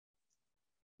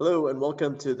Hello and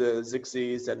welcome to the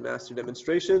Zixi ZEN Master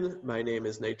demonstration. My name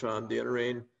is Natron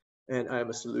Deonarain and I am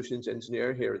a solutions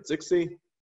engineer here at Zixi.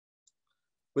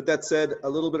 With that said, a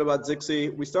little bit about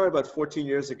Zixi. We started about 14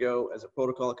 years ago as a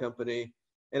protocol company,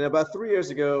 and about 3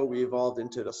 years ago we evolved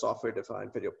into the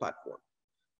software-defined video platform,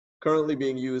 currently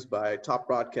being used by top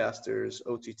broadcasters,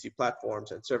 OTT platforms,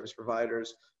 and service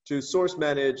providers to source,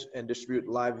 manage, and distribute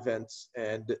live events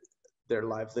and their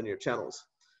live linear channels.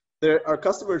 Our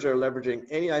customers are leveraging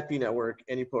any IP network,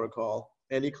 any protocol,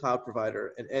 any cloud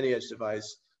provider, and any edge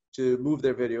device to move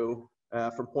their video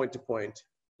from point to point,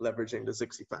 leveraging the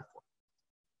Zixi platform.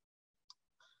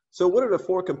 So what are the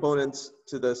four components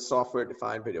to the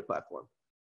software-defined video platform?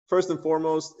 First and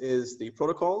foremost is the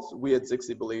protocols. We at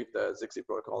Zixi believe the Zixi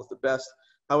protocol is the best.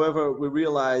 However, we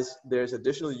realize there's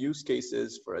additional use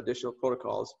cases for additional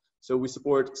protocols, so we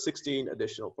support 16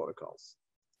 additional protocols.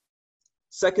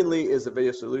 Secondly is the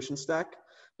video solution stack,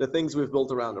 the things we've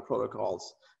built around the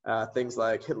protocols, things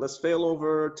like hitless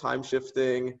failover, time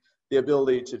shifting, the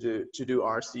ability to do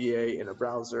RCA in a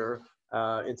browser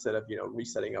instead of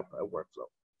resetting up a workflow.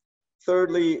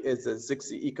 Thirdly is the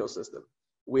Zixi ecosystem.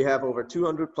 We have over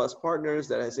 200 plus partners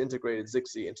that has integrated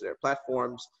Zixi into their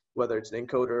platforms, whether it's an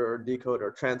encoder,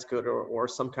 decoder, transcoder, or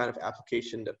some kind of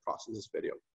application that processes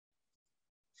video.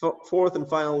 Fourth and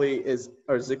finally is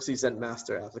our Zixi ZEN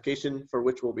Master application, for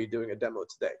which we'll be doing a demo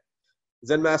today.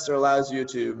 ZEN Master allows you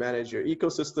to manage your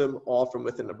ecosystem all from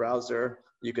within the browser.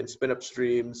 You can spin up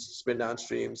streams, spin down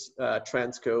streams,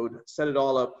 transcode, set it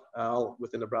all up all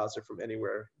within the browser from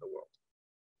anywhere in the world.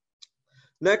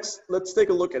 Next, let's take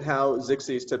a look at how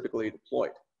Zixi is typically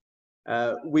deployed.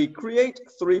 We create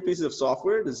three pieces of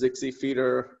software: the Zixi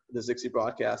feeder, the Zixi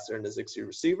broadcaster, and the Zixi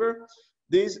receiver.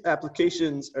 These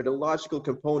applications are the logical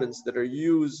components that are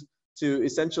used to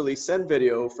essentially send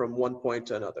video from one point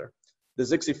to another. The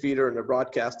Zixi feeder and the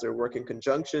broadcaster work in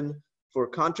conjunction for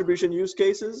contribution use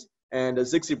cases, and the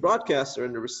Zixi broadcaster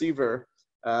and the receiver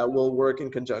will work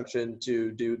in conjunction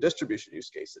to do distribution use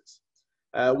cases.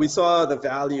 We saw the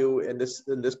value in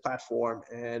this platform,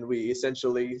 and we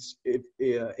essentially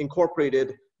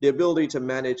incorporated the ability to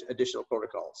manage additional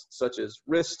protocols such as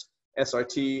RIST,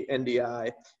 SRT,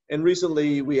 NDI, and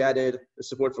recently we added the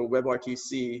support for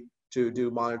WebRTC to do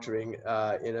monitoring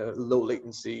in a low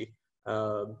latency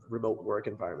remote work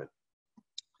environment.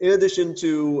 In addition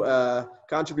to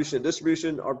contribution and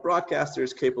distribution, our broadcaster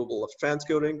is capable of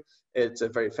transcoding. It's a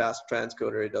very fast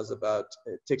transcoder.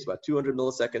 It takes about 200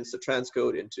 milliseconds to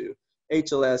transcode into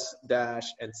HLS, Dash,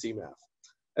 and CMAF.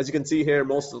 As you can see here,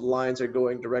 most of the lines are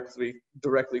going directly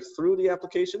through the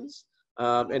applications.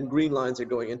 And green lines are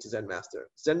going into ZEN Master.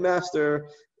 ZEN Master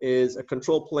is a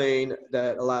control plane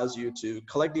that allows you to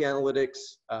collect the analytics,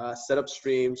 set up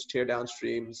streams, tear down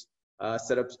streams,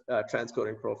 set up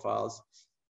transcoding profiles,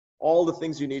 all the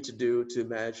things you need to do to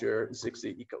manage your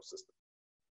Zixi ecosystem.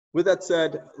 With that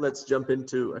said, let's jump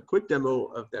into a quick demo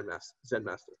of ZEN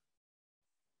Master.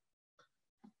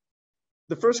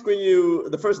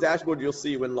 The first dashboard you'll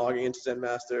see when logging into ZEN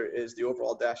Master is the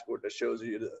overall dashboard that shows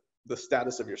you the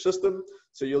status of your system.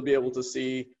 So you'll be able to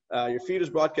see your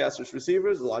feeders, broadcasters,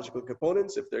 receivers, the logical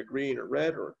components, if they're green or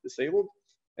red or disabled.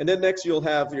 And then next you'll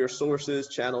have your sources,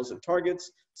 channels, and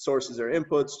targets. Sources are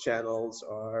inputs, channels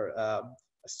are a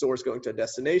source going to a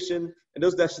destination, and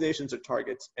those destinations are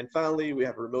targets. And finally, we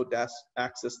have a remote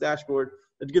access dashboard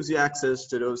that gives you access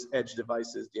to those edge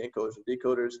devices, the encoders and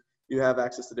decoders. You have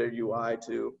access to their UI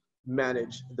to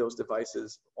manage those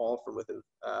devices all from within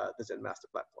the ZEN Master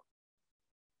platform.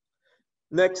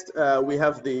 Next, we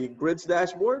have the grids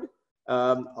dashboard.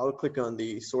 I'll click on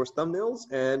the source thumbnails,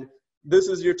 and this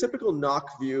is your typical NOC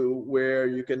view where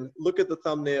you can look at the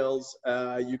thumbnails,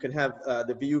 you can have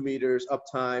the view meters,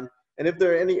 uptime, and if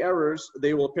there are any errors,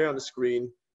 they will appear on the screen.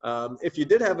 If you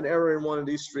did have an error in one of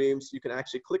these streams, you can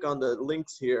actually click on the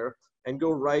links here and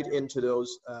go right into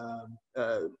those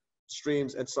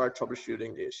streams and start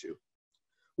troubleshooting the issue.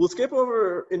 We'll skip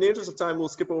over, in the interest of time, we'll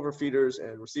skip over feeders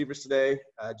and receivers today.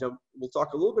 We'll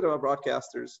talk a little bit about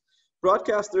broadcasters.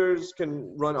 Broadcasters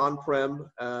can run on-prem,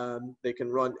 they can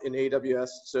run in AWS.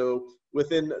 So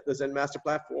within the ZEN Master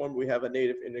platform, we have a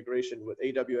native integration with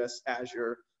AWS,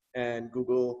 Azure, and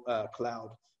Google Cloud.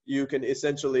 You can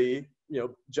essentially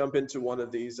jump into one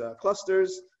of these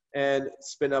clusters and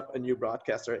spin up a new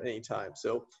broadcaster at any time.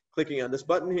 So clicking on this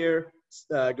button here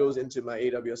goes into my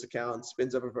AWS account,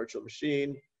 spins up a virtual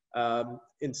machine,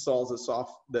 installs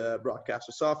the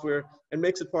broadcaster software, and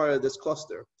makes it part of this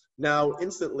cluster. Now,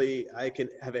 instantly, I can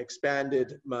have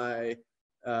expanded my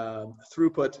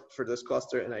throughput for this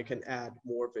cluster, and I can add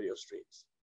more video streams.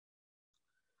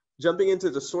 Jumping into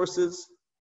the sources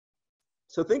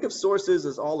So think of sources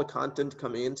as all the content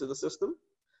coming into the system.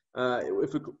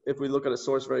 If we look at a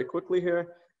source very quickly here,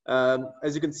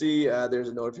 as you can see, there's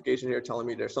a notification here telling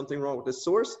me there's something wrong with this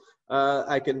source.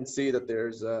 I can see that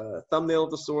there's a thumbnail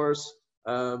of the source.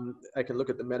 I can look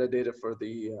at the metadata for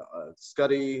the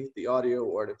SCSI, the audio,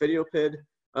 or the video PID.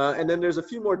 And then there's a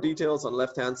few more details on the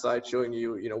left-hand side showing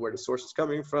you, where the source is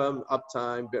coming from,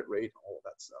 uptime, bitrate, all of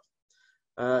that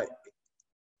stuff.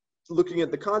 Looking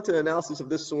at the content analysis of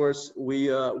this source, we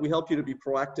help you to be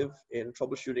proactive in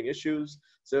troubleshooting issues.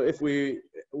 So if we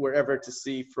were ever to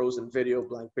see frozen video,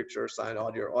 blank picture, signed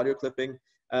audio, or audio clipping,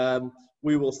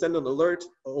 we will send an alert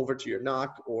over to your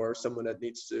NOC or someone that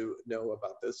needs to know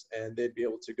about this, and they'd be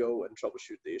able to go and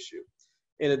troubleshoot the issue.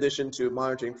 In addition to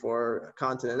monitoring for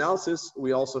content analysis,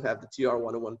 we also have the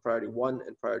TR101 Priority 1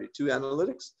 and Priority 2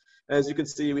 analytics. As you can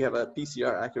see, we have a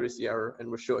PCR accuracy error, and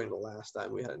we're showing the last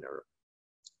time we had an error.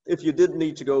 If you did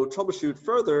need to go troubleshoot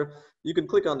further, you can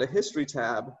click on the History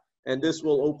tab, and this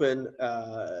will open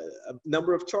a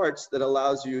number of charts that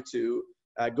allows you to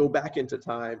go back into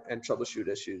time and troubleshoot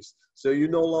issues. So you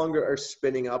no longer are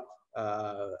spinning up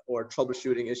or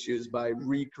troubleshooting issues by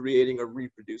recreating or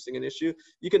reproducing an issue.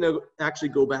 You can actually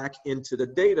go back into the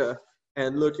data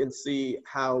and look and see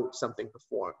how something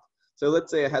performed. So let's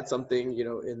say I had something,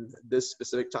 in this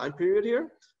specific time period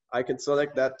here. I can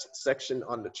select that section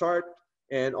on the chart,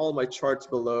 and all my charts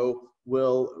below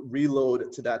will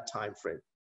reload to that time frame.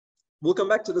 We'll come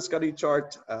back to the SCSI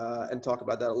chart and talk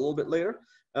about that a little bit later.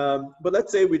 But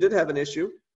let's say we did have an issue.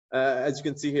 As you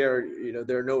can see here,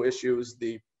 there are no issues.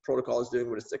 The protocol is doing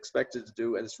what it's expected to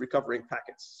do, and it's recovering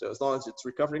packets. So as long as it's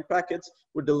recovering packets,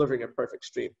 we're delivering a perfect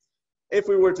stream. If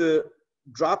we were to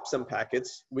drop some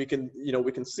packets, we can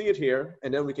see it here,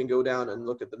 and then we can go down and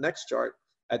look at the next chart,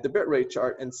 at the bitrate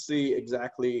chart, and see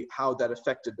exactly how that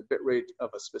affected the bitrate of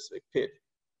a specific PID.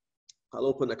 I'll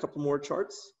open a couple more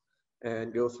charts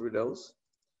and go through those.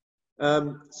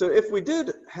 So if we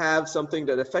did have something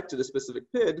that affected a specific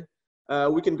PID,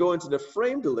 we can go into the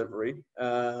frame delivery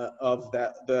of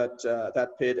that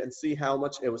PID and see how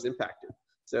much it was impacted.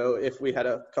 So if we had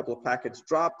a couple of packets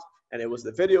dropped and it was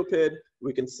the video PID,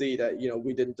 we can see that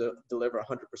we didn't deliver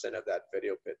 100% of that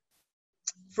video PID.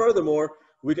 Furthermore,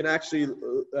 we can actually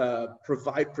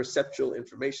provide perceptual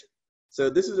information. So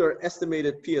this is our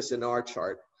estimated PSNR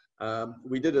chart.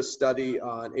 We did a study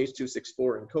on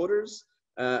H.264 encoders,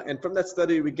 and from that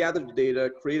study, we gathered the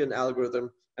data, create an algorithm,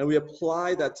 and we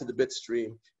apply that to the bit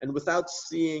stream. And without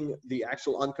seeing the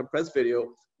actual uncompressed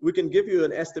video, we can give you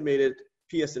an estimated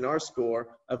PSNR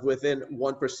score of within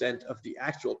 1% of the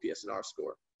actual PSNR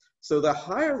score. So the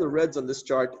higher the reds on this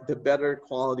chart, the better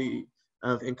quality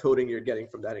of encoding you're getting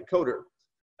from that encoder.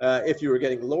 If you are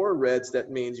getting lower reds,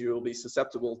 that means you will be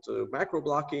susceptible to macro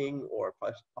blocking or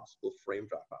possible frame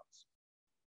dropouts.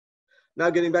 Now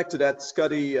getting back to that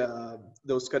SCSI,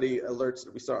 those SCSI alerts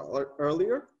that we saw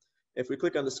earlier, if we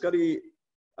click on the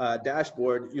SCSI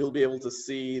dashboard, you'll be able to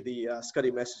see the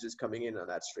SCSI messages coming in on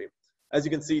that stream. As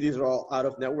you can see, these are all out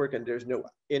of network and there's no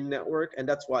in network, and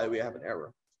that's why we have an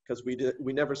error, because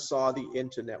we never saw the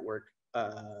into network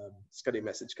SCSI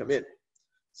message come in.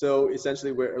 So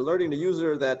essentially, we're alerting the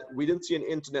user that we didn't see an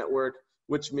into network,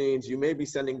 which means you may be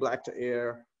sending black to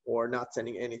air or not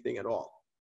sending anything at all.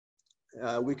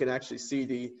 We can actually see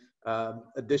the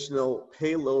additional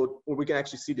payload, or we can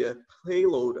actually see the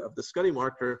payload of the SCSI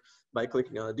marker by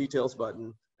clicking on the details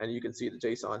button, and you can see the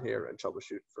JSON here and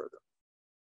troubleshoot further.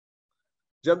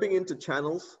 Jumping into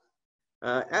channels,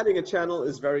 adding a channel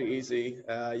is very easy.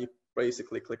 You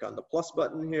basically click on the plus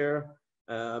button here,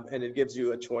 and it gives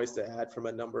you a choice to add from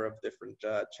a number of different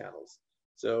channels.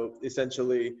 So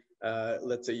essentially,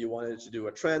 let's say you wanted to do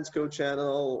a transcode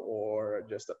channel or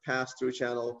just a pass-through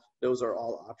channel, those are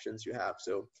all options you have.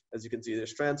 So as you can see,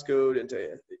 there's transcode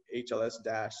into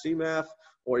HLS-CMAF,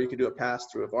 or you can do a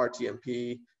pass-through of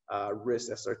RTMP, RIS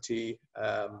SRT.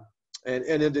 And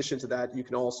in addition to that, you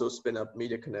can also spin up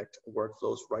Media Connect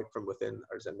workflows right from within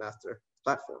our Zen Master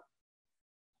platform.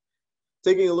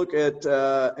 Taking a look at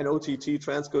an OTT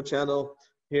transcode channel,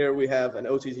 here we have an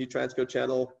OTT transcode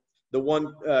channel. The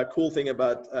one cool thing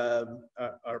about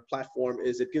our platform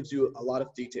is it gives you a lot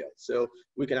of detail. So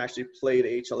we can actually play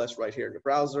the HLS right here in the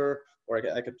browser, or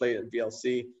I could play it in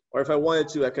VLC, or if I wanted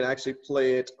to, I can actually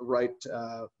play it right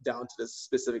down to the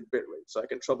specific bitrate. So I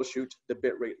can troubleshoot the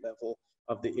bitrate level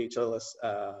of the HLS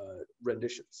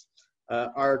renditions.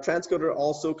 Our transcoder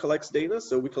also collects data.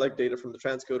 So we collect data from the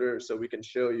transcoder so we can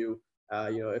show you,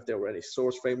 if there were any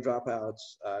source frame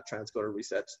dropouts, transcoder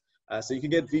resets. So you can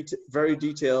get very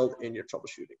detailed in your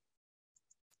troubleshooting.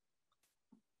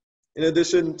 In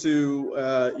addition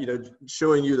to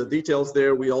showing you the details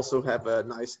there, we also have a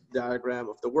nice diagram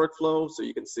of the workflow. So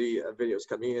you can see videos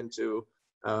coming into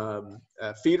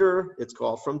a feeder. It's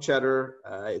called from Cheddar.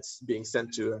 It's being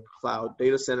sent to a cloud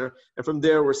data center. And from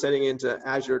there, we're sending into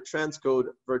Azure Transcode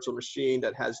virtual machine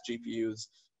that has GPUs,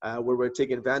 where we're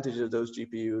taking advantage of those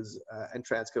GPUs and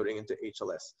transcoding into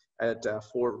HLS at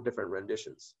 4 different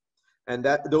renditions. And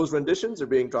those renditions are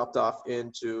being dropped off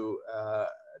into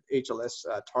HLS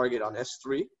target on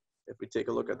S3. If we take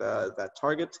a look at that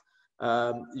target,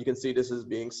 you can see this is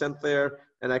being sent there,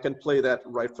 and I can play that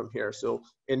right from here. So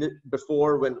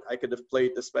before, when I could have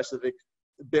played the specific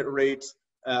bit rate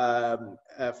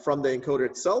from the encoder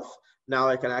itself, now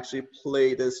I can actually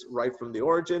play this right from the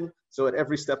origin. So at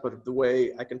every step of the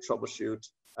way, I can troubleshoot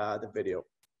the video.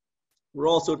 We're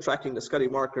also tracking the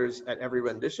SCSI markers at every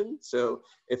rendition. So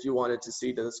if you wanted to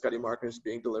see the SCSI markers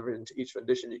being delivered into each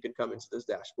rendition, you can come into this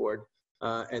dashboard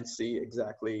and see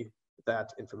exactly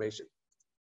that information.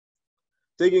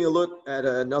 Taking a look at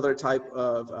another type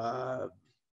of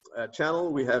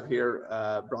channel, we have here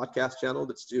a broadcast channel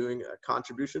that's doing a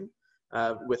contribution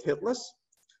with hitless.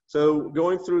 So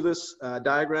going through this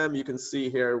diagram, you can see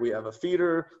here we have a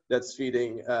feeder that's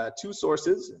feeding 2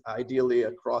 sources, ideally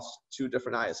across 2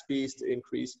 different ISPs to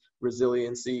increase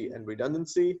resiliency and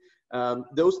redundancy.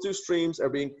 Those 2 streams are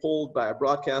being pulled by a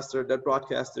broadcaster. That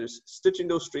broadcaster is stitching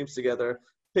those streams together,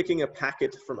 picking a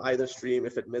packet from either stream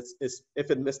if it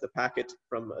missed a packet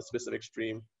from a specific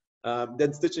stream,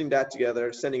 then stitching that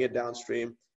together, sending it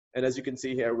downstream. And as you can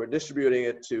see here, we're distributing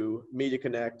it to Media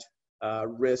Connect,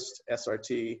 RIST,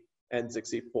 SRT, and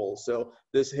Zixi Pull. So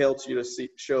this helps you to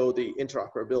show the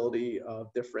interoperability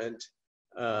of different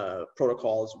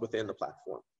protocols within the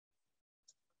platform.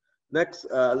 Next,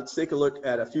 let's take a look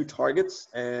at a few targets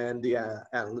and the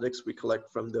analytics we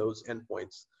collect from those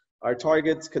endpoints. Our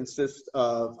targets consist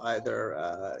of either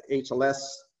HLS,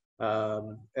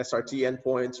 SRT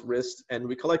endpoints, RIST, and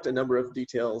we collect a number of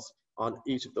details on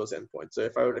each of those endpoints. So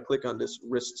if I were to click on this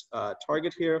RIST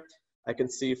target here, I can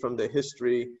see from the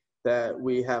history that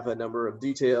we have a number of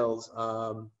details,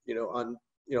 on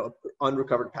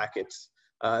unrecovered packets.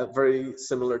 Very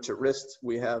similar to RIST,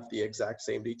 we have the exact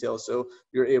same details. So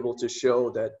you're able to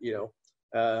show that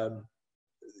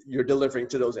you're delivering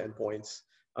to those endpoints.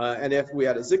 And if we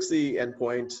had a Zixi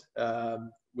endpoint,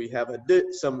 we have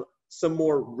some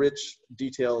more rich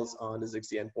details on the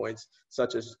Zixi endpoints,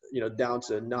 such as down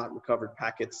to not recovered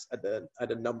packets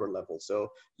at a number level. So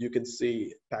you can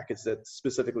see packets that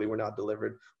specifically were not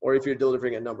delivered, or if you're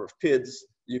delivering a number of PIDs,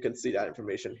 you can see that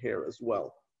information here as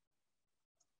well.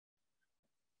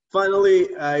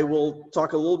 Finally, I will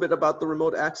talk a little bit about the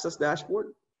remote access dashboard.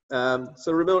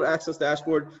 So remote access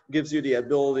dashboard gives you the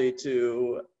ability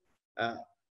to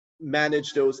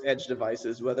manage those edge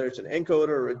devices, whether it's an encoder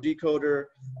or a decoder.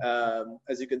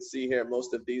 As you can see here,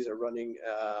 most of these are running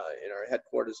in our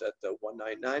headquarters at the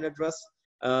 199 address.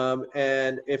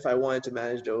 And if I wanted to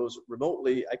manage those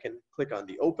remotely, I can click on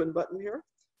the open button here.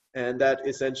 And that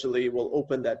essentially will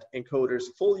open that encoder's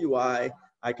full UI.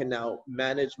 I can now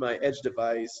manage my edge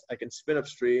device. I can spin up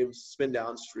streams, spin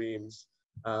down streams,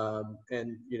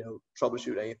 and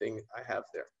troubleshoot anything I have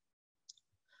there.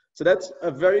 So that's a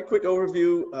very quick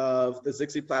overview of the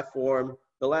Zixi platform.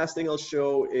 The last thing I'll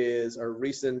show is our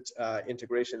recent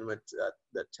integration with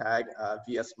the tag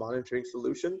VS monitoring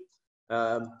solution.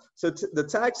 So the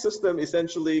tag system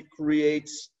essentially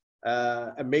creates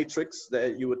a matrix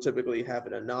that you would typically have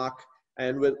in a NOC.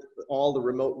 And with all the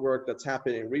remote work that's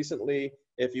happening recently,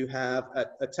 if you have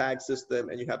a tag system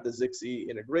and you have the Zixi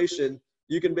integration,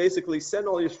 you can basically send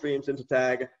all your streams into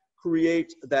tag,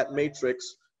 create that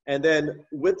matrix, and then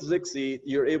with Zixi,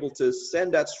 you're able to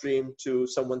send that stream to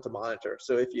someone to monitor.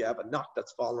 So if you have a NOC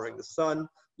that's following the sun,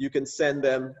 you can send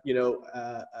them,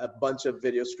 a bunch of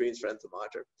video screens for them to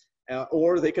monitor.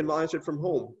 Or they can monitor it from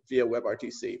home via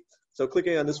WebRTC. So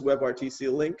clicking on this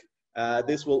WebRTC link,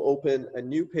 this will open a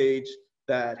new page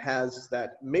that has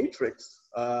that matrix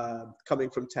coming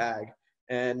from tag.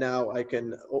 And now I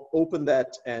can open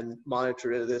that and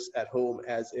monitor this at home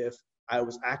as if I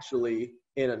was actually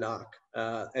in a NOC.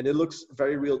 And it looks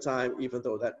very real time, even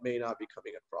though that may not be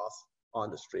coming across on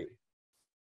the stream.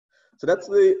 So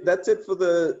that's it for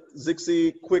the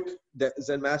Zixi quick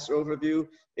Zen Master overview.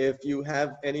 If you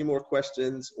have any more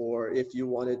questions, or if you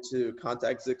wanted to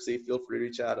contact Zixi, feel free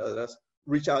to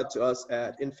reach out to us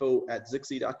at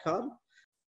info@zixi.com.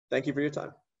 Thank you for your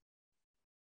time.